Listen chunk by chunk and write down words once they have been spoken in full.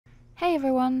Hey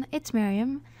everyone, it's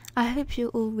Myriam. I hope you're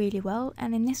all really well,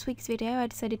 and in this week's video I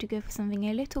decided to go for something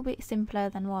a little bit simpler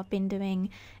than what I've been doing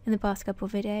in the past couple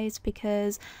of videos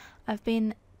because I've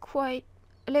been quite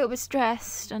a little bit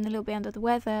stressed and a little bit under the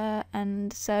weather,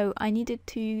 and so I needed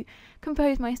to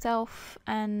compose myself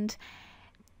and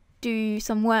do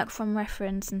some work from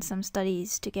reference and some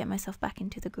studies to get myself back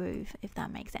into the groove, if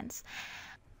that makes sense.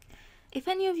 If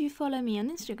any of you follow me on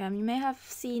Instagram, you may have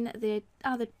seen the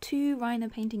other two Rhino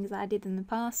paintings that I did in the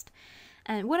past,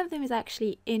 and one of them is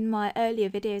actually in my earlier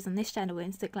videos on this channel.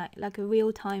 It's like a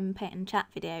real-time paint and chat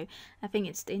video. I think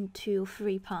it's in 2 or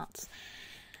 3 parts.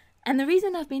 And the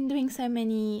reason I've been doing so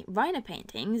many Rhino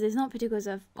paintings is not because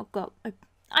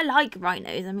I like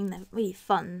rhinos. I mean, they're really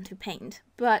fun to paint,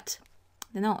 but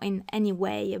they're not in any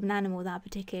way an animal that I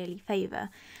particularly favour.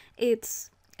 It's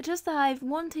just that I've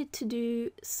wanted to do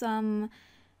some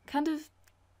kind of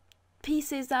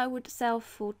pieces that I would sell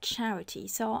for charity.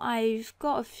 So I've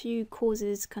got a few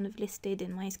causes kind of listed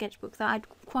in my sketchbook that I'd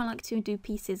quite like to do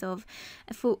pieces of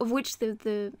which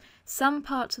some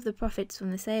parts of the profits from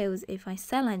the sales, if I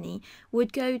sell any,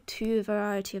 would go to a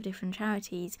variety of different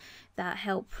charities that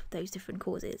help those different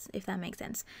causes, if that makes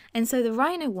sense. And so the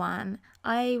Rhino one,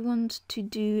 I want to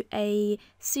do a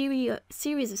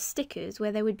series of stickers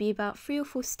where there would be about 3 or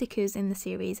 4 stickers in the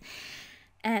series.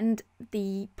 And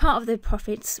the part of the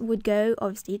profits would go,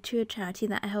 obviously, to a charity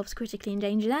that helps critically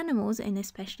endangered animals, and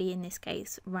especially in this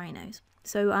case, rhinos.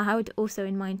 So I had also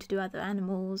in mind to do other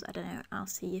animals. I don't know, I'll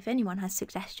see if anyone has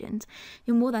suggestions.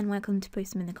 You're more than welcome to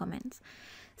post them in the comments.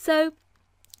 So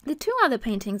the 2 other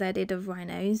paintings I did of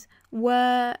rhinos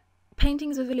were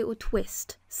paintings with a little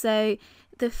twist. So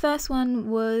the first one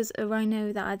was a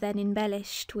rhino that I then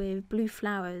embellished with blue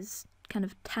flowers, kind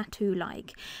of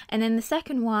tattoo-like, and then the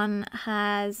second one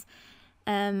has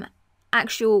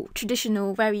actual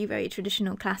traditional, very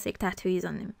traditional classic tattoos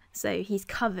on him. So he's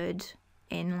covered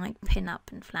in like pin-up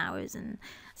and flowers and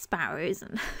sparrows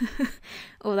and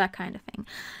all that kind of thing.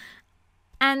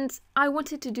 And I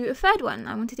wanted to do a third one.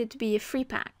 I wanted it to be a free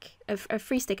pack, a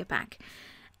free sticker pack.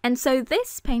 And so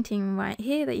this painting right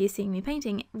here that you're seeing me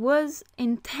painting was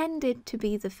intended to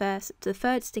be the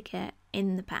third sticker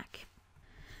in the pack.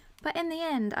 But in the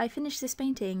end, I finished this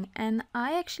painting and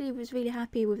I actually was really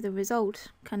happy with the result,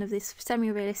 kind of this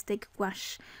semi-realistic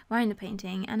gouache rhino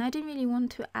painting, and I didn't really want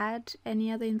to add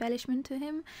any other embellishment to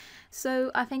him.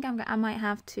 So I think I might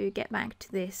have to get back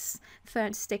to this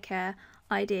third sticker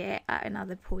idea at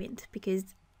another point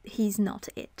because he's not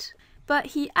it. But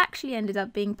he actually ended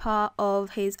up being part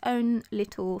of his own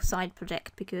little side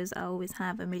project because I always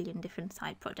have a million different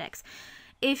side projects.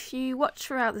 If you watch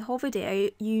throughout the whole video,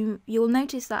 you'll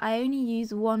notice that I only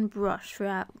use one brush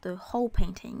throughout the whole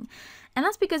painting. And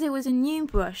that's because it was a new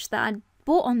brush that I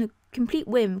bought on a complete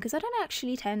whim, because I don't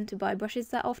actually tend to buy brushes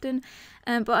that often.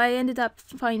 But I ended up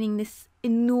finding this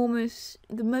enormous,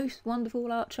 the most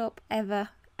wonderful art shop ever.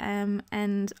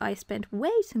 And I spent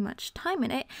way too much time in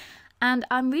it. And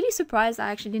I'm really surprised I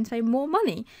actually didn't pay more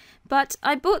money. But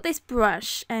I bought this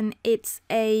brush, and it's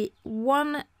a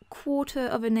 1/4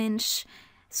 of an inch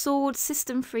sword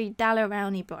system-free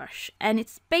Rowney brush, and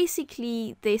it's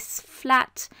basically this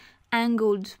flat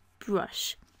angled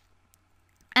brush.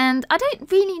 And I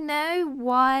don't really know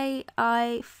why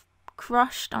I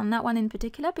crushed on that one in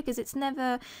particular, because it's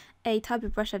never a type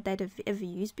of brush I've ever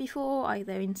used before,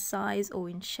 either in size or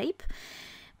in shape.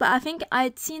 But I think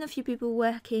I'd seen a few people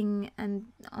working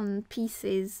on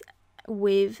pieces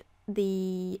with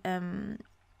the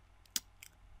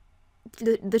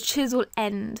chisel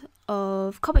end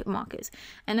of Copic markers,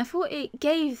 and I thought it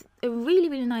gave a really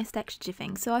nice texture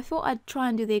thing, so I thought I'd try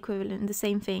and do the equivalent, the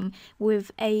same thing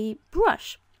with a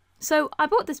brush. So I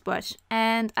bought this brush,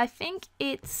 and I think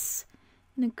it's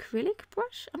an acrylic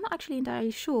brush. I'm not actually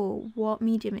entirely sure what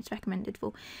medium it's recommended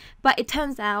for, but it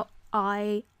turns out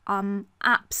I am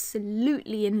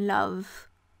absolutely in love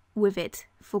with it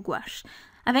for gouache.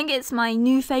 I think it's my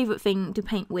new favourite thing to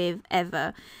paint with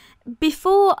ever.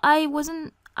 Before I've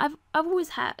always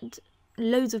had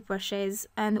loads of brushes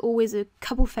and always a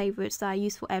couple favourites that I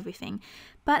use for everything,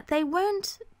 but they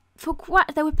weren't for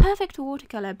gouache. They were perfect for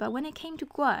watercolour, but when it came to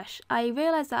gouache, I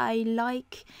realised that I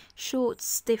like short,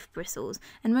 stiff bristles,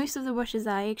 and most of the brushes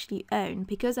that I actually own,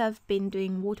 because I've been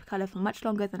doing watercolour for much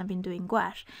longer than I've been doing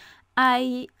gouache,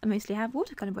 I mostly have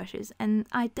watercolour brushes, and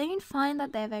I don't find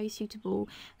that they're very suitable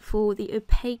for the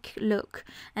opaque look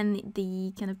and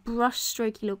the kind of brush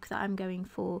strokey look that I'm going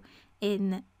for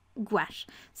in gouache.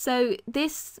 So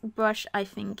this brush, I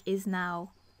think, is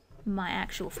now my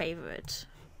actual favourite.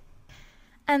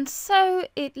 And so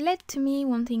it led to me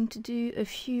wanting to do a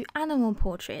few animal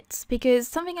portraits, because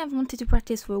something I've wanted to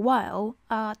practice for a while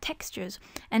are textures,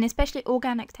 and especially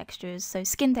organic textures, so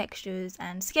skin textures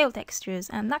and scale textures,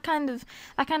 and that kind of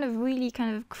really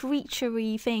kind of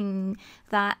creaturey thing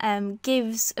that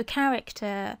gives a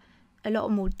character a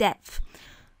lot more depth.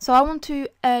 So I want to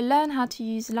learn how to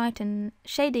use light and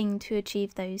shading to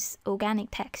achieve those organic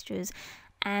textures,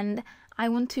 and I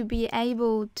want to be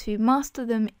able to master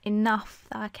them enough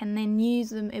that I can then use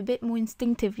them a bit more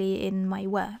instinctively in my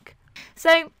work.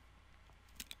 So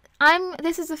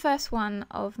this is the first one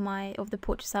of the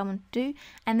portraits I want to do,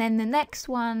 and then the next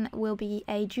one will be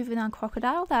a juvenile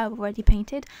crocodile that I've already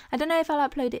painted. I don't know if I'll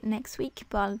upload it next week,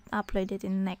 but I'll upload it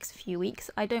in the next few weeks.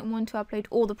 I don't want to upload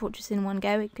all the portraits in one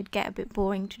go. It could get a bit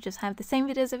boring to just have the same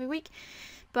videos every week,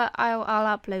 but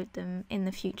I'll upload them in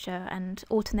the future and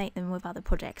alternate them with other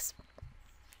projects.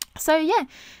 So yeah,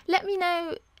 let me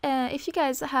know if you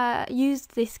guys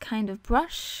used this kind of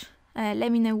brush.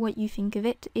 Let me know what you think of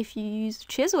it. If you use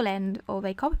chisel end or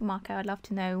a copy marker, I'd love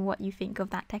to know what you think of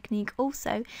that technique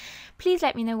also. Please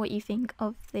let me know what you think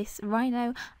of this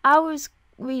Rhino. I was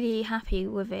really happy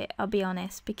with it, I'll be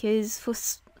honest, because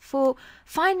for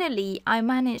finally I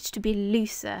managed to be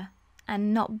looser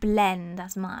and not blend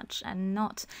as much and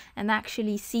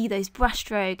actually see those brush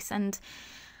strokes, and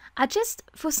I just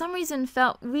for some reason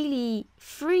felt really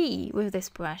free with this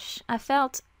brush. I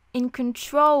felt in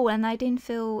control, and I didn't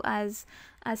feel as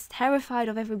terrified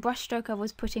of every brush stroke I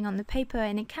was putting on the paper,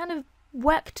 and it kind of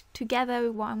worked together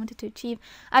with what I wanted to achieve.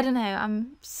 I don't know,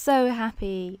 I'm so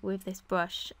happy with this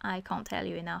brush. I can't tell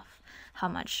you enough how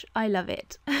much I love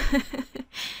it.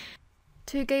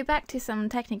 To go back to some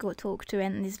technical talk to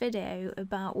end this video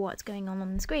about what's going on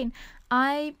the screen,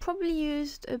 I probably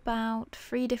used about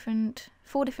 4 different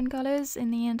colours in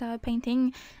the entire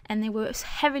painting, and they were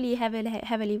heavily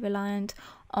reliant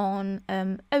on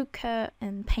ochre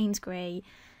and Payne's grey.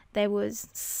 There was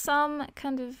some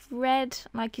kind of red,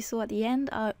 like you saw at the end.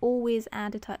 I always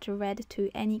add a touch of red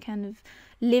to any kind of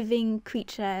living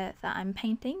creature that I'm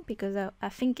painting, because I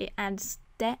think it adds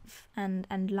depth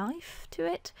and life to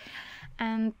it.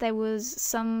 And there was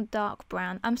some dark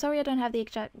brown. I'm sorry I don't have the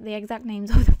exact names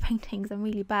of the paintings. I'm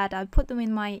really bad. I put them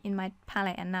in my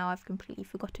palette, and now I've completely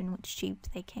forgotten which tubes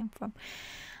they came from.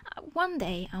 One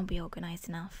day I'll be organised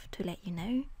enough to let you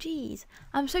know. Jeez,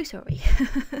 I'm so sorry.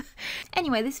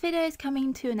 Anyway, this video is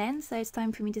coming to an end, so it's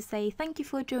time for me to say thank you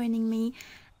for joining me.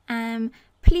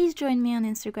 Please join me on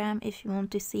Instagram if you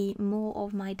want to see more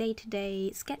of my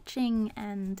day-to-day sketching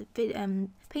and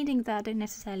paintings that I don't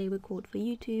necessarily record for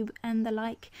YouTube and the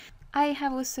like. I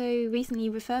have also recently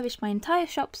refurbished my entire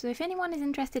shop, so if anyone is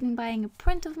interested in buying a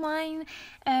print of mine,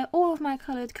 all of my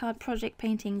coloured card project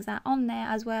paintings are on there,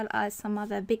 as well as some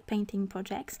other big painting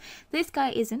projects. This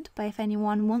guy isn't, but if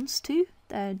anyone wants to,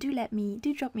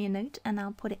 do drop me a note and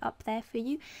I'll put it up there for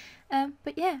you.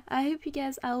 But yeah, I hope you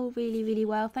guys are all really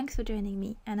well. Thanks for joining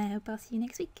me, and I hope I'll see you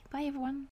next week. Bye everyone.